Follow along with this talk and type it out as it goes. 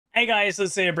Hey guys,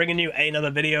 let's see, bringing you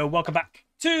another video. Welcome back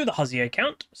to the Huzzy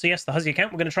account. So yes, the Huzzy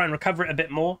account, we're going to try and recover it a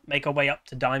bit more, make our way up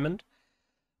to Diamond.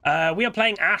 We are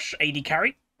playing Ashe AD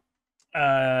carry.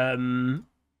 Boom,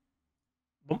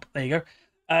 there you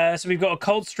go. So we've got a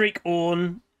Cold Streak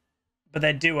Ornn, but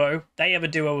they're duo. They have a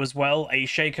duo as well, a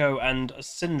Shaco and a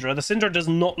Syndra. The Syndra does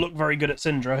not look very good at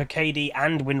Syndra. Her KD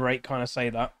and win rate kind of say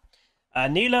that.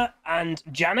 Neela and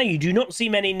Janna, you do not see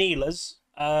many Neelas.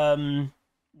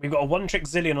 We've got a one-trick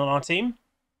Zilean on our team.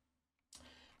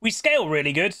 We scale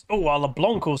really good. Oh, while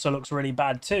LeBlanc also looks really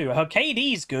bad too. Her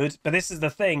KD's good, but this is the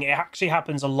thing. It actually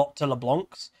happens a lot to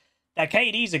LeBlancs. Their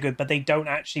KDs are good, but they don't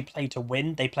actually play to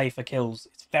win. They play for kills.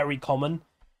 It's very common.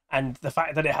 And the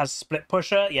fact that it has split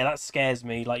pusher, yeah, that scares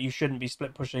me. Like, you shouldn't be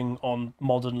split pushing on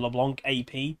modern LeBlanc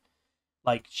AP.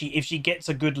 Like, if she gets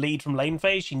a good lead from lane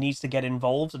phase, she needs to get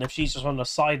involved. And if she's just on the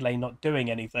side lane not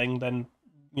doing anything, then,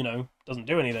 you know, doesn't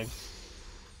do anything.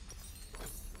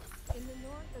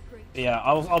 Yeah,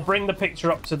 I'll bring the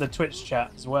picture up to the Twitch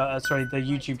chat as well. Sorry, the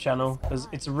YouTube channel, because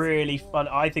it's really fun.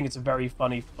 I think it's a very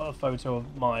funny photo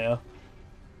of Maya.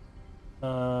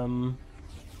 I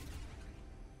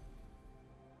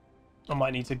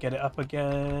might need to get it up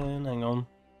again. Hang on.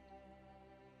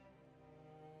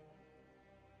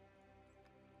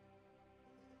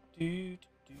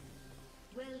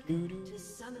 Welcome to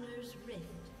Summoner's Rift.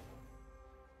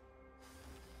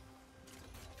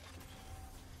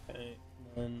 Okay,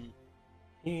 then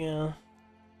here.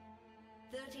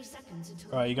 30 seconds until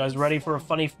Alright, you guys ready for a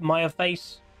funny Maya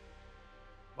face?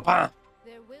 There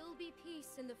will be peace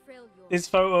in the Freljord. This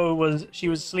photo was, she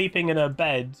was sleeping in her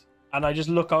bed, and I just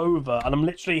look over, and I'm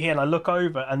literally here, and I look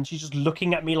over, and she's just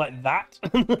looking at me like that,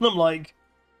 and I'm like,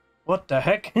 what the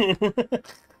heck?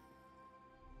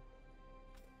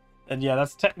 And yeah,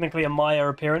 that's technically a Maya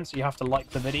appearance, so you have to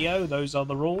like the video. Those are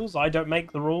the rules. I don't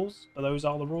make the rules, but those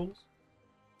are the rules.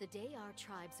 The day our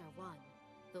tribes are one,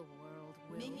 the world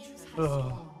will Minions tremble. have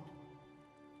spawned.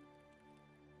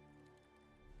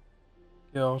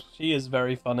 Gosh, she is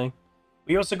very funny.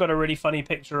 We also got a really funny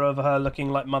picture of her looking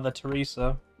like Mother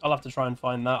Teresa. I'll have to try and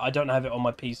find that. I don't have it on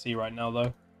my PC right now,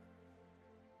 though.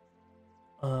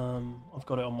 I've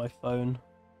got it on my phone.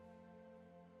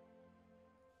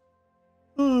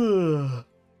 No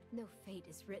fate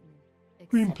is written.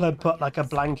 Green pleb put like a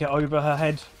blanket over her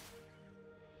head.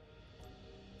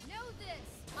 Know this,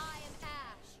 I am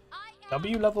Ashe. I am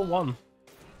W level 1.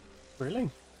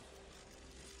 Really?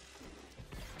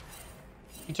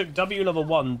 He took W level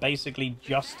 1 basically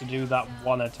just to do that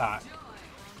one attack.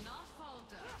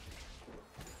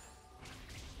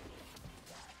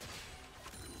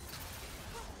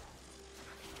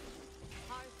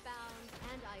 Hearthbound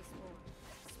and Iceborn,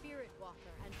 Spirit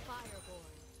Walker and Fireborn.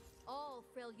 All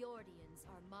Freljordians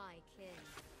are my kin.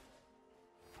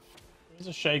 There's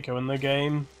a Shaco in the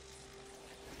game,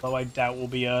 though I doubt will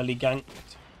be early ganked.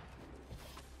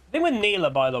 I think with Neela,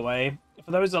 by the way,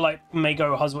 for those that like may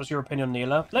go, Huz, what's your opinion on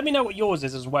Neela? Let me know what yours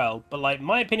is as well. But like,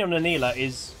 my opinion on Neela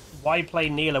is, why play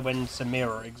Neela when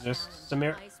Samira exists?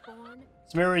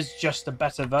 Samira is just a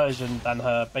better version than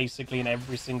her, basically in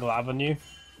every single avenue.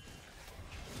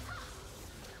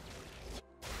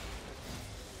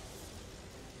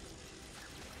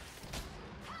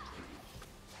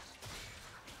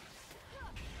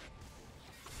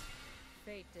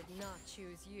 Fate did not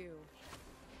choose you.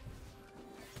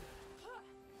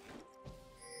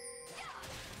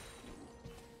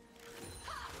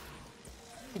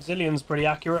 Zilean's pretty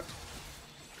accurate.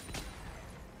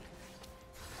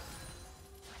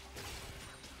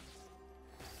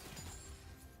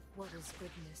 What is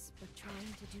goodness but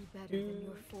trying to do better than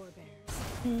your forebears?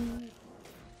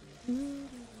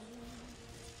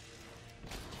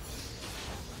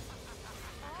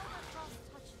 All that frost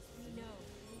touches, we know.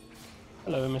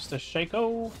 Hello, Mr.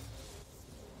 Shaco.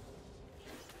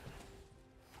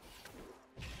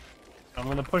 I'm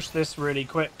going to push this really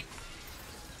quick.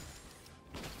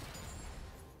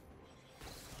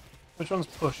 Which one's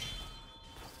push?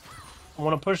 I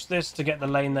want to push this to get the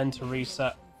lane then to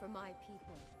reset. For my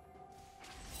people.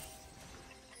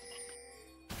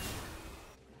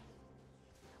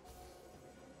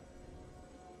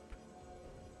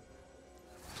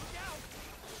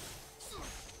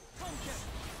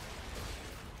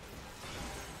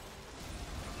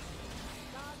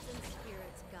 Gods and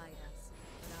spirits guide us,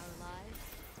 but our lives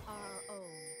are our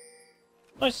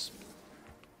own. Nice.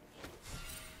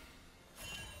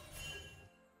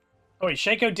 Oh wait,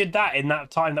 Shaco did that in that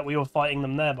time that we were fighting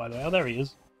them there, by the way. Oh, there he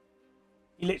is.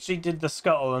 He literally did the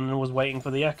scuttle and was waiting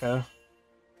for the echo.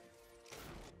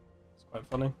 It's quite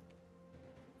funny.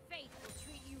 Fate will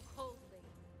treat you coldly.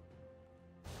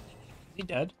 Is he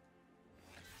dead?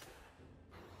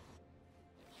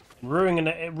 Ruining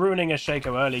a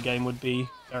Shaco early game would be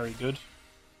very good.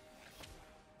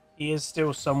 He is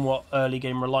still somewhat early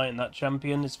game reliant, that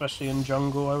champion, especially in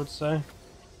jungle, I would say.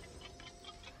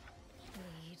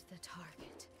 Lead the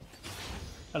target.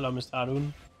 Hello, Mr.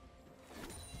 Arun.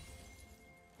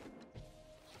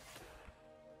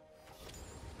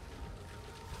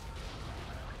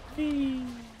 Whee.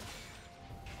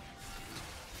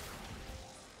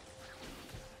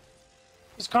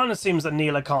 It kind of seems that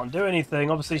Neela can't do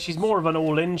anything. Obviously, she's more of an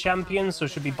all-in champion, so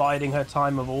she'll be biding her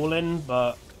time of all-in,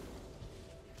 but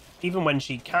even when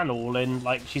she can all-in,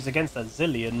 like, she's against a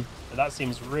Zillion, so that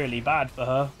seems really bad for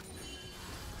her.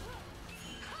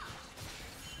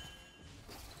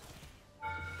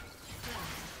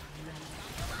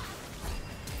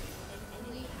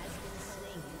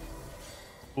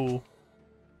 Ooh.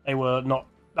 They were not...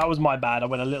 That was my bad. I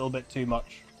went a little bit too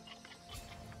much.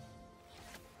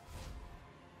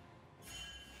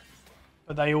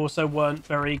 But they also weren't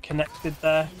very connected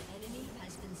there. An enemy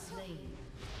has been slain.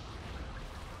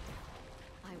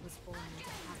 I was born into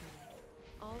poverty.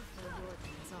 All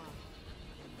Freljordians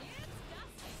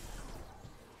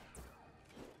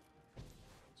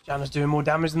are. Janna's doing more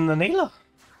damage than the Neela.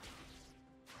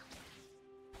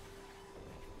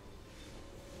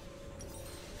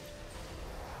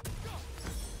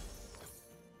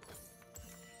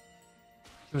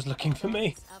 She was looking for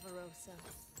me. Avarosa.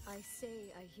 I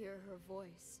say I hear her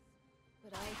voice,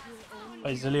 but I hear only.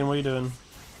 Hey Zillion, what are you doing?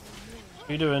 What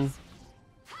are you doing?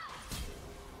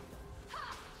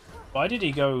 Why did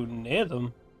he go near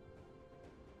them?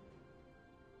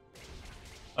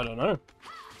 I don't know.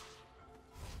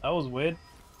 That was weird.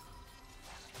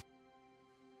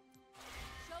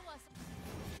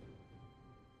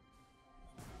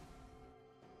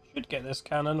 Should get this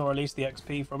cannon, or at least the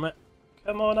XP from it.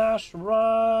 Come on, Ashe,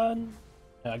 run!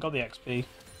 Yeah, I got the XP.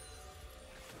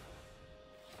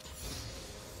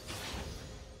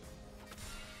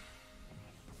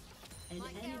 An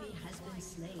enemy has been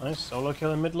slain. Nice, solo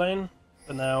kill in mid lane.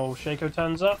 But now Shaco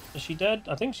turns up. Is she dead?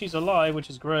 I think she's alive, which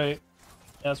is great.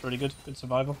 Yeah, that's really good. Good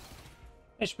survival.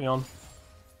 It should be on.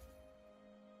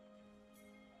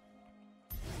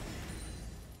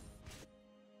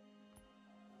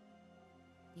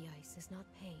 The ice is not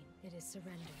pain, it is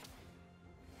surrender.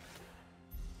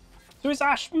 So is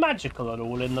Ashe magical at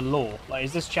all in the lore? Like,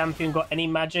 is this champion got any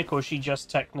magic, or is she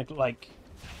just technical? Like,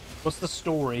 what's the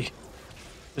story?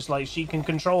 Just like she can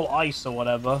control ice or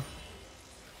whatever.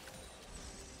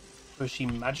 So is she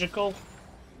magical?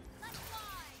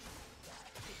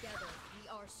 Together we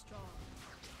are strong.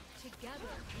 Together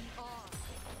we are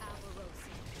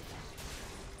Avarosa.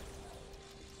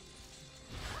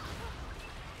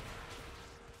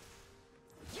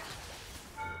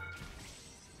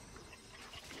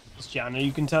 This Janna,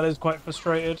 you can tell, is quite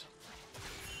frustrated.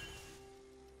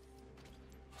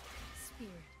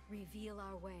 Spirit, reveal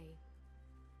our way.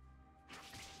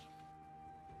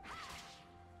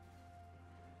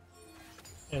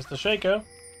 Here's the Shaco.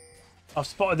 I've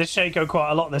spotted this Shaco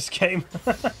quite a lot this game.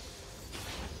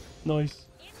 Nice.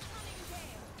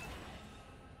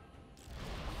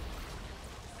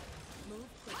 Move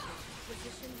quickly,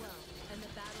 position well, and the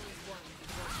battle is won.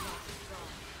 You are not strong.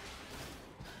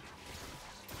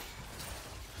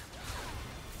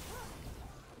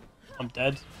 I'm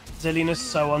dead. Zillion is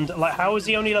so under... Like, how is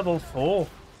he only level 4?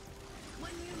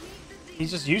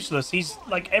 He's just useless. He's...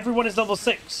 Like, everyone is level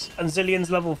 6, and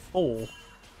Zillion's level 4.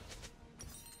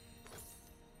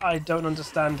 I don't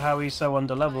understand how he's so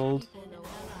underleveled. People know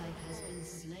Ally has been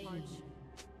slain.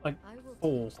 Like, I will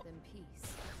 4. teach them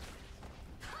peace.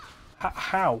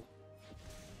 How?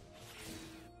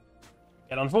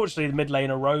 And unfortunately, the mid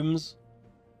laner roams.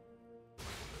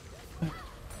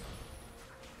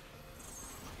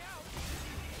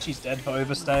 She's dead for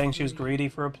overstaying. She was greedy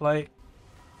for a plate.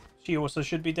 She also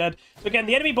should be dead. So again,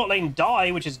 the enemy bot lane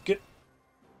die, which is good.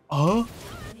 Oh?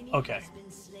 Okay.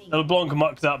 The LeBlanc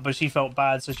mucked up, but she felt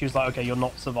bad, so she was like, okay, you're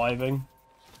not surviving.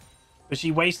 But she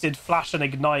wasted Flash and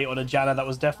Ignite on a Janna that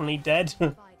was definitely dead. We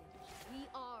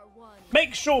are one.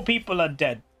 Make sure people are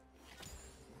dead.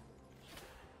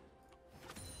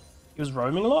 He was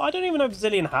roaming a lot? I don't even know if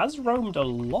Zillion has roamed a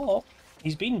lot.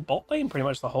 He's been bot lane pretty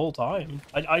much the whole time.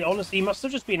 I honestly, he must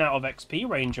have just been out of XP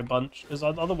range a bunch, because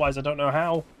otherwise I don't know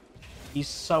how he's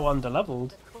so underleveled.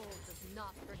 The cold does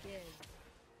not forgive.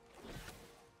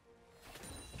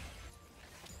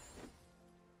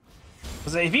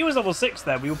 Because if he was level 6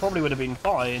 there, we probably would have been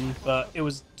fine, but it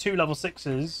was 2 level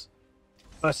 6s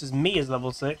versus me as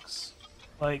level 6.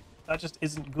 Like, that just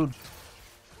isn't good.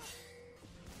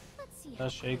 Let's see how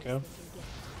There's close Shaco. they can get.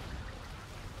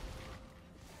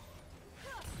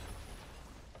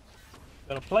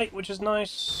 Got a plate, which is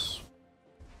nice.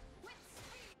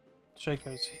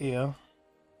 Shaco's here.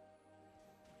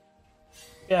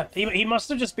 Yeah, he must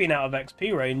have just been out of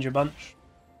XP range a bunch.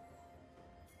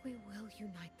 We will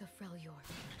unite the Freljord.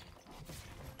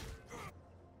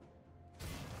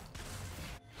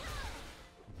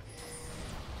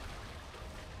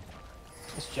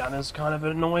 This Janna's kind of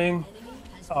annoying.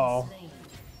 Oh.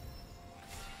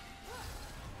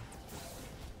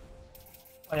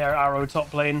 Oh yeah, arrow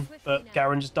top lane, but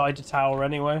Garen just died to tower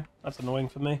anyway. That's annoying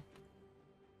for me.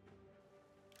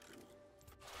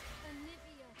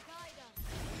 Olivia, guide us.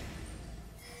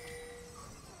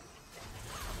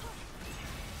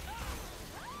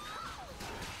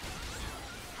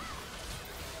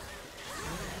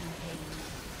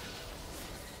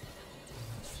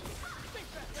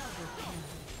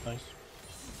 Nice.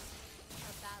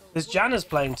 This Janna's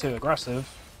playing too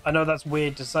aggressive. I know that's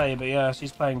weird to say, but yeah,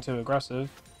 she's playing too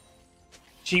aggressive.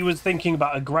 She was thinking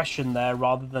about aggression there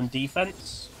rather than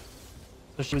defense.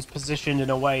 So she was positioned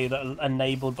in a way that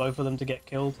enabled both of them to get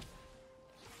killed.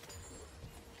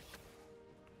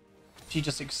 She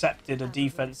just accepted a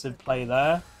defensive play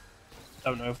there.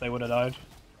 Don't know if they would have died.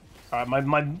 Alright,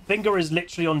 my finger is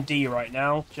literally on D right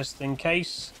now, just in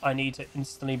case I need to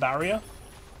instantly barrier.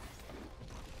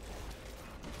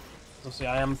 Obviously,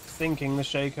 I am thinking the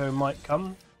Shaco might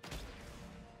come.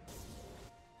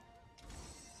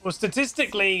 Well,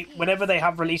 statistically, whenever they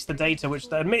have released the data, which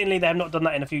admittedly they have not done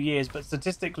that in a few years, but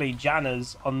statistically,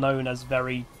 Jannas are known as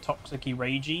very toxic-y,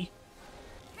 ragey.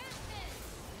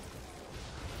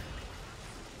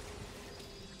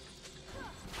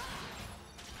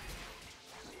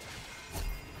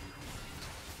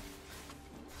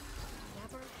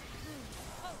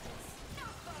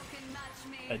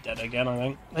 They're dead again, I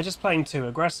think. They're just playing too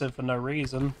aggressive for no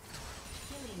reason.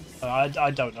 I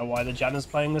don't know why the Janna's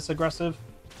playing this aggressive.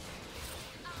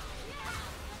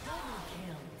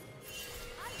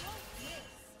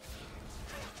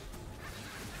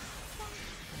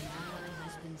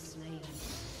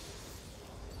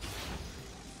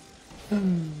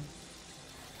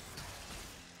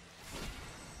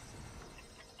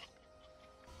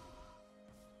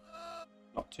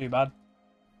 Not too bad.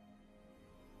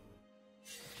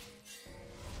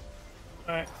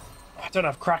 Alright. I don't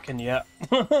have Kraken yet.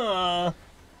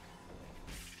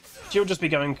 She'll just be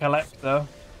going collect though.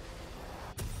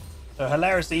 So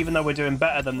hilariously, even though we're doing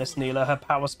better than this Neela, her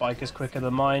power spike is quicker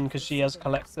than mine because she has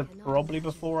collective probably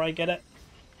before I get it.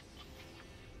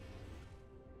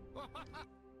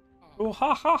 Oh,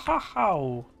 ha ha ha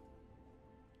ha. Is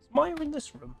Maya in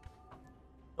this room?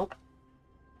 Nope.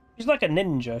 She's like a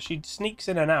ninja. She sneaks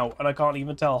in and out, and I can't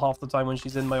even tell half the time when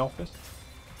she's in my office.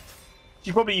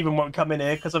 She probably even won't come in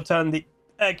here because I've turned the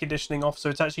air conditioning off, so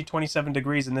it's actually 27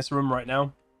 degrees in this room right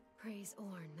now. Praise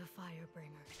Orn, the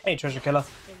Firebringer. Hey, Treasure Killer.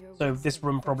 So this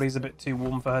room probably is a bit too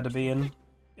warm for her to be in.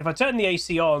 If I turn the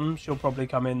AC on, she'll probably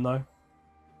come in, though. Lead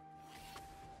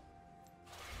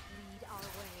our way.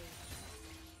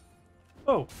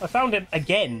 Oh, I found him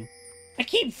again. I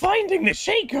keep finding the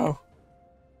Shaco.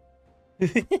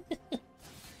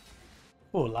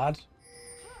 Poor lad.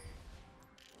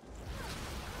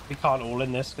 We can't all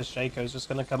in this because Shaco's just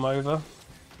going to come over.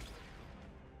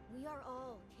 We are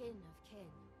all kin of kin,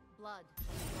 blood of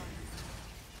blood.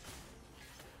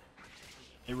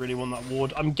 They really want that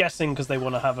ward. I'm guessing because they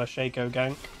want to have a Shaco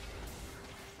gank.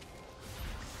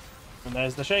 And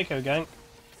there's the Shaco gank.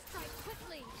 Strike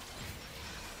quickly.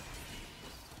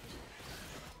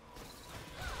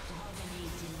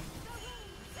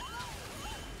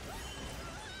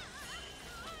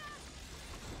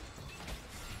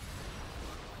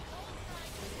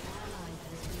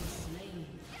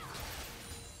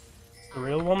 The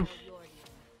real one.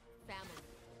 Family.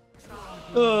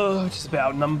 Oh, just a bit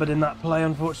outnumbered in that play,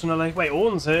 unfortunately. Wait,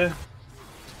 Ornn's here.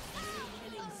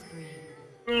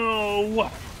 Oh,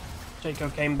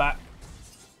 Shaco came back.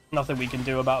 Nothing we can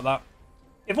do about that.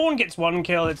 If Ornn gets one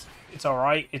kill, it's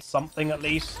alright. It's something at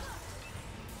least.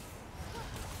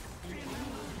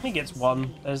 He gets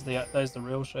one. There's the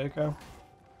real Shaco.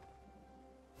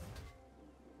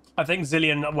 I think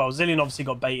Zillion obviously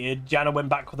got baited. Janna went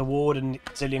back with a ward and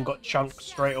Zillion got chunked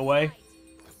straight away.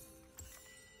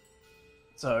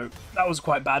 So that was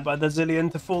quite bad by the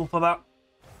Zillion to fall for that.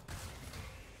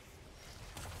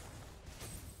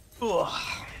 Ugh.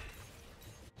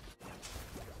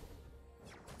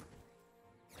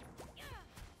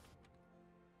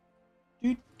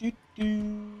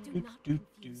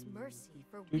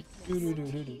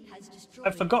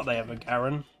 I forgot they have a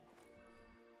Garen.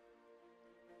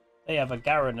 They have a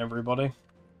Garen, everybody.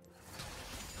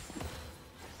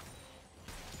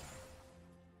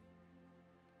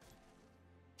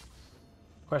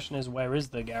 Question is, where is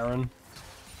the Garen?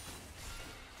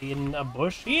 He in a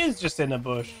bush? He is just in a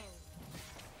bush.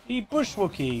 He bush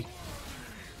Wookie.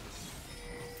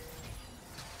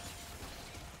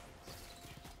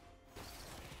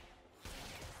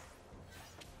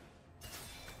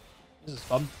 This is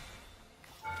fun.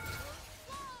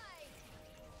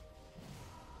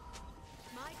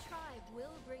 My tribe will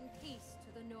bring peace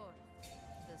to the north.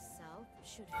 The south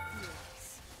should fear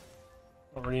us.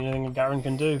 Not really anything Garen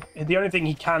can do. The only thing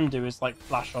he can do is like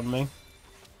flash on me.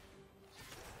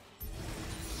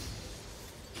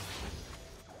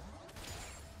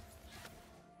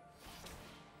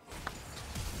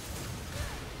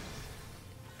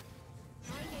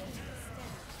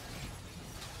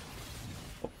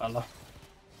 Oh, fella.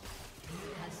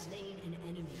 Has slain an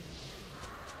enemy.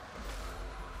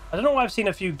 I don't know why I've seen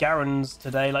a few Garens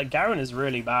today. Like, Garen is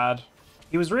really bad.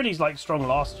 He was really, like, strong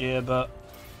last year, but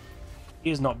he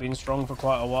has not been strong for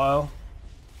quite a while.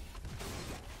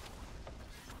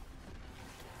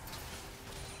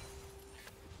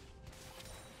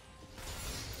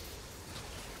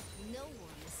 No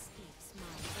one escapes my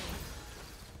aim.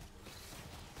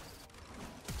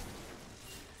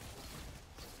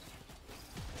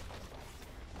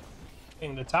 I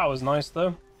think the tower's nice,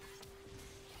 though.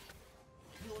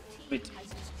 Your team Sweet. has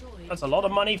destroyed. That's a lot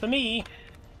of money for me.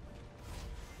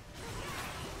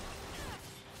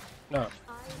 No. An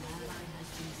ally has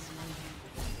been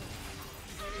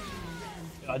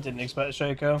slain. I didn't expect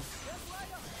Shaco.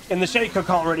 And the Shaco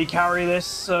can't really carry this,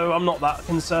 so I'm not that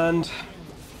concerned.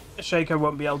 Shaco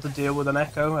won't be able to deal with an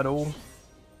Echo at all.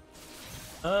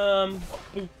 What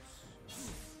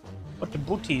boots? What the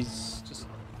booties? Just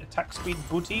attack speed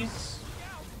booties?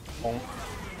 Oh.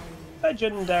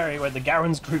 Legendary. Wait, the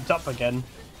Garen's grouped up again.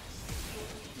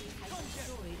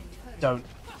 Don't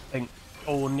think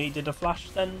all needed a flash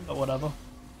then, but whatever.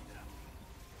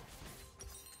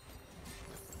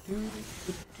 I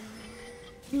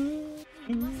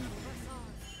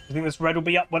think this red will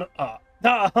be up when... Oh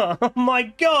my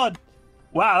god!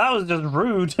 Wow, that was just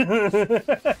rude.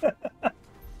 That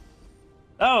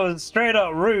was straight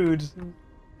up rude.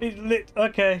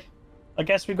 Okay. I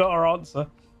guess we got our answer.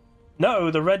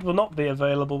 No, the red will not be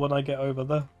available when I get over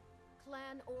there.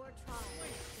 Clan or tribe.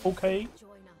 Okay. Join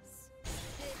us.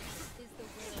 This is the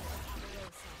will of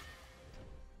Avarosa.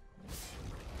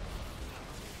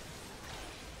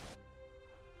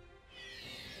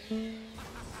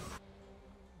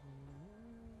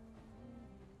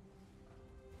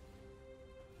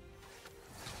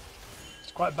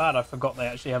 It's quite bad. I forgot they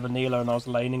actually have a Nilo and I was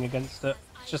laning against it.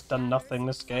 It's just done nothing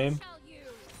this game. Tell you.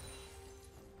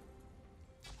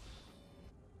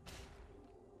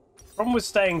 Problem with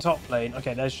staying top lane.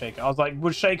 Okay, there's Shaco. I was like,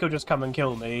 would Shaco just come and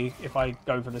kill me if I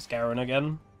go for this Garen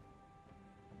again?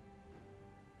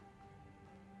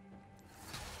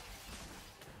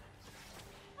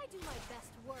 I do my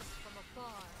best work from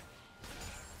afar.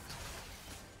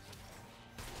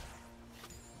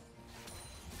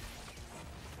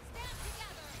 Stand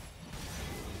together.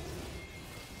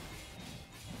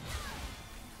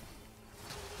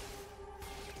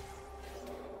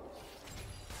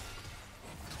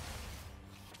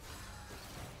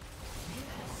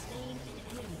 Slain an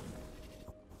enemy.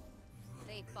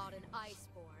 They fought an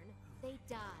Iceborn. They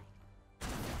died.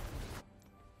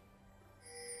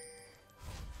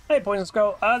 Hey, Poison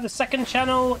Skull. The second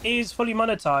channel is fully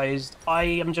monetized. I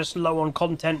am just low on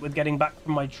content with getting back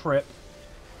from my trip.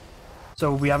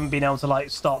 So we haven't been able to, like,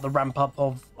 start the ramp up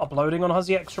of uploading on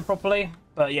Huzzy Extra properly.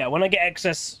 But yeah, when I get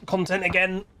excess content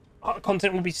again,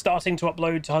 content will be starting to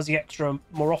upload to Huzzy Extra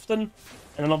more often.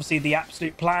 And then obviously the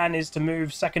absolute plan is to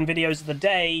move second videos of the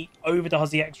day over to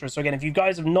Huzzy Extra. So again, if you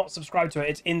guys have not subscribed to it,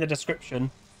 it's in the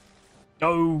description.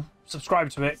 Go subscribe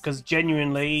to it, because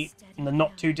genuinely, in the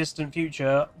not too distant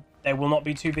future, there will not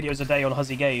be 2 videos a day on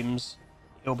HuzzyGames.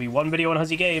 It'll be 1 video on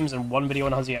HuzzyGames and 1 video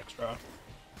on Huzzy Extra.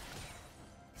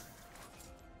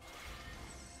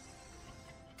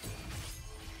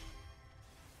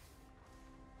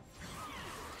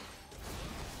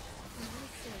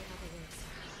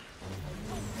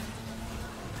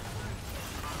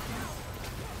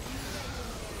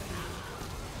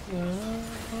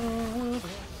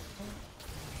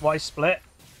 Why split?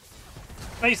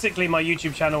 Basically, my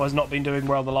YouTube channel has not been doing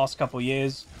well the last couple of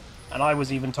years, and I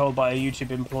was even told by a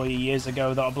YouTube employee years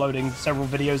ago that uploading several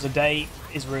videos a day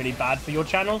is really bad for your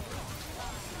channel.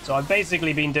 So I've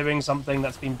basically been doing something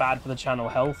that's been bad for the channel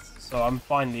health, so I'm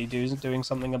finally doing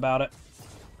something about it.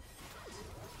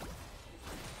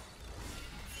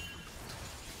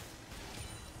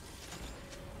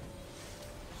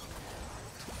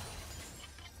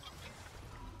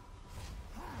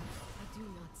 I do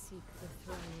not seek the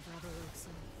throne of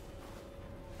Avarosa.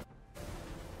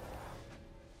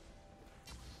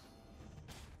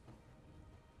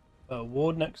 A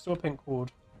ward next to a pink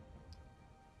ward.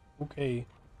 Okay.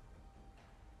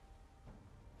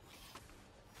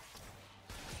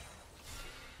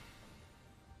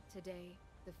 Today,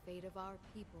 the fate of our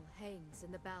people hangs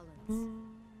in the balance.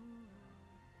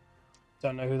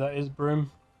 Don't know who that is,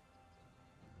 Broom.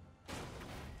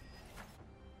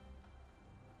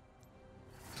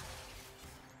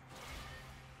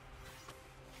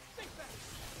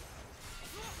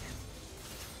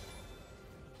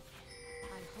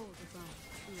 I hold above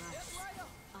the ice.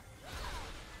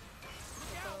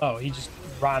 Oh, he just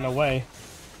ran away.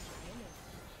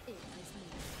 It is me.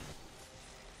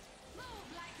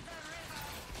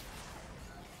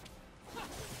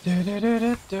 There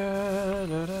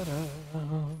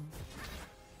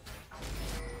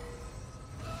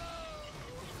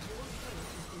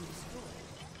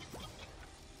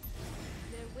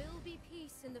will be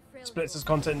peace in the frail Splits his world.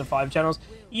 content into 5 channels.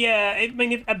 Yeah, I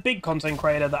mean, if a big content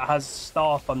creator that has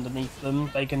staff underneath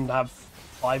them, they can have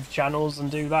 5 channels and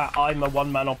do that. I'm a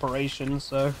one-man operation,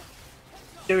 so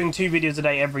doing 2 videos a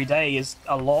day every day is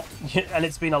a lot. And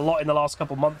it's been a lot in the last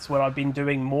couple months where I've been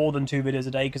doing more than 2 videos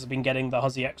a day because I've been getting the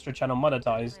Huzzy Extra channel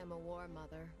monetized. I am a war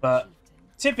mother, But chieftain.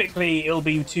 typically, it'll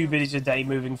be 2 videos a day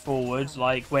moving forward.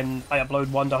 Like when I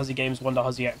upload 1 to HuzzyGames, 1 to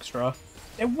Huzzy Extra.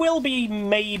 There will be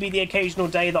maybe the occasional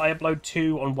day that I upload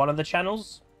 2 on one of the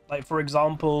channels. Like, for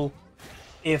example,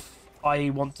 if I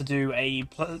want to do a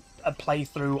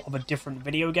playthrough of a different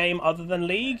video game other than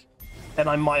League, then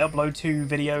I might upload 2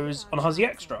 videos on Huzzy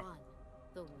Extra.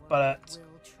 The world But will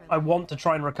I tremble. want to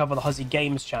try and recover the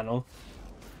HuzzyGames channel,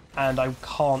 and I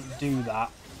can't do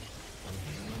that.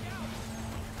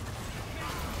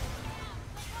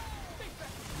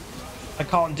 I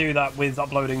can't do that with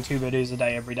uploading 2 videos a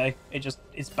day every day.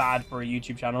 It's bad for a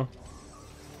YouTube channel.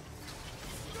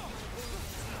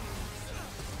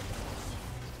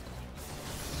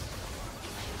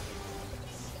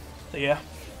 So yeah.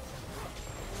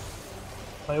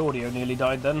 My audio nearly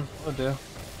died then. Oh dear.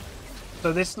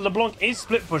 So this LeBlanc is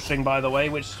split pushing, by the way,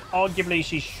 which arguably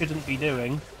she shouldn't be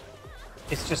doing.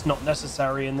 It's just not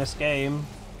necessary in this game.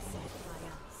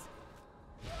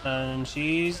 And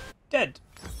she's dead.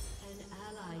 An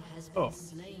ally has been Oh.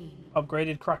 slain.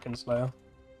 Upgraded Kraken Slayer.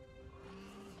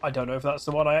 I don't know if that's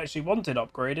the one I actually wanted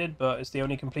upgraded, but it's the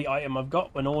only complete item I've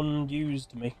got when no one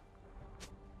used me.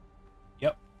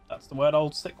 Yep, that's the word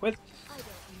I'll stick with. I don't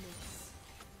miss.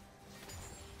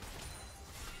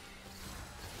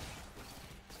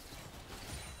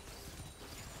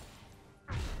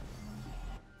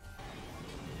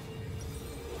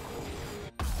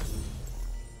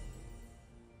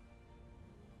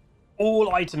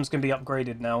 All items can be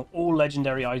upgraded now. All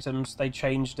legendary items, they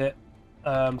changed it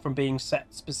from being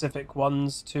set specific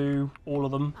ones to all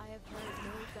of them. I have heard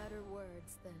no better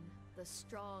words than the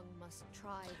strong must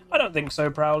try the I don't think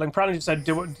so, Prowling. Prowling just said,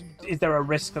 is there a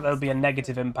risk that there'll be a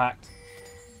negative impact?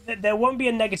 There won't be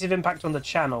a negative impact on the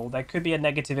channel. There could be a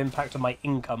negative impact on my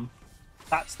income.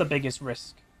 That's the biggest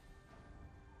risk.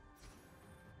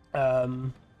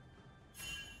 But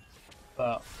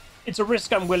it's a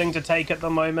risk I'm willing to take at the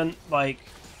moment. Like,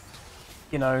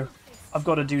 you know, I've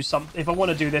got to do something. If I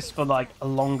want to do this for like a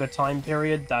longer time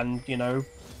period than, you know,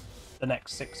 the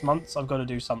next 6 months, I've got to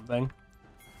do something.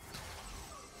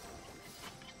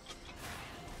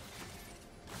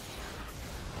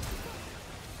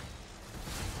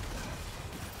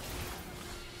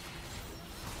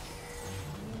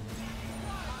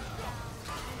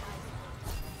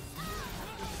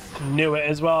 Knew it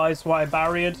as well. That's why I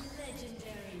barriered.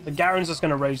 The Garen's just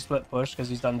going to rage split push because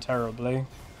he's done terribly.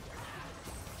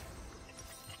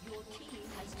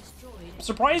 I'm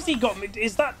surprised he got me.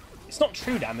 Is that... It's not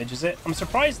true damage, is it? I'm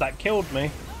surprised that killed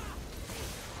me.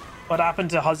 What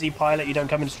happened to Huzzy Pilot? You don't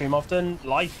come in stream often?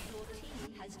 Life.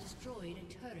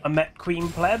 I met Queen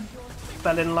Pleb.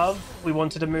 Fell in love. We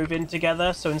wanted to move in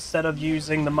together. So instead of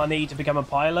using the money to become a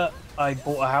pilot, I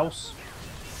bought a house.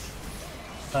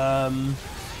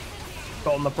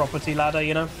 Got on the property ladder,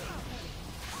 you know?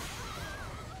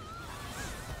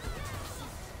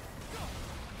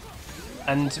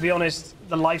 And to be honest,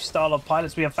 the lifestyle of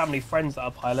pilots, we have family friends that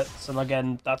are pilots, and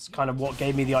again, that's kind of what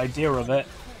gave me the idea of it.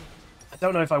 I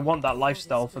don't know if I want that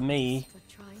lifestyle for me.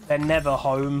 They're never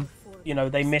home. You know,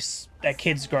 they miss their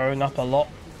kids growing up a lot.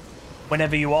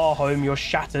 Whenever you are home, you're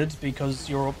shattered because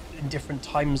you're in different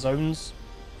time zones.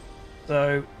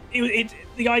 So,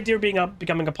 the idea of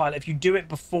becoming a pilot, if you do it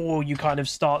before you kind of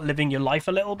start living your life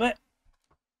a little bit,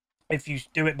 if you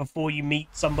do it before you meet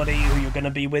somebody who you're going to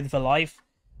be with for life,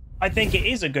 I think it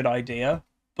is a good idea,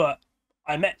 but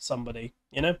I met somebody,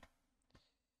 you know?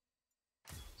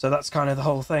 So that's kind of the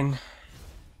whole thing.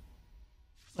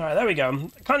 All right, there we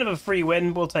go. Kind of a free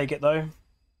win. We'll take it, though.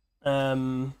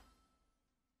 Oh,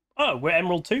 we're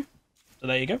Emerald 2. So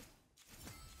there you go.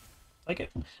 Take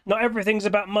it. Not everything's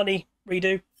about money,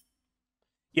 Redo.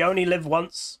 You only live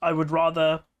once. I would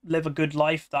rather live a good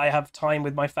life that I have time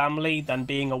with my family than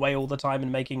being away all the time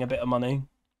and making a bit of money.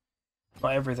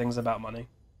 Not everything's about money.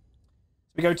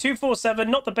 We go 247,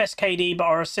 not the best KD, but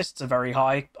our assists are very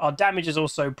high. Our damage is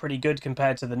also pretty good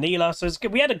compared to the Neela, so it's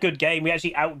good. We had a good game. We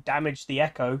actually out-damaged the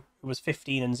Echo, who was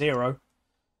 15-0.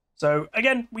 So,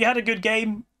 again, we had a good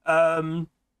game. We'll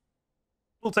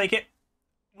take it.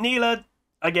 Neela,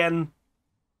 again,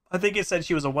 I think it said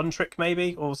she was a one-trick,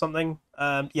 maybe, or something.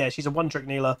 Yeah, she's a one-trick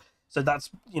Neela, so that's,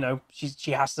 you know,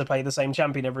 she has to play the same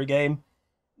champion every game.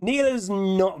 Neela's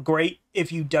not great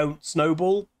if you don't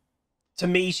snowball. To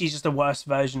me, she's just a worse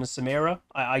version of Samira.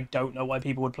 I don't know why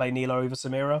people would play Neela over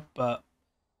Samira, but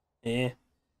yeah.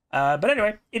 But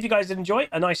anyway, if you guys did enjoy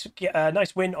a nice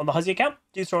win on the Huzzy account,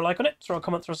 do throw a like on it, throw a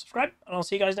comment, throw a subscribe, and I'll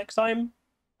see you guys next time.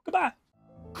 Goodbye.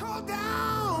 Call down!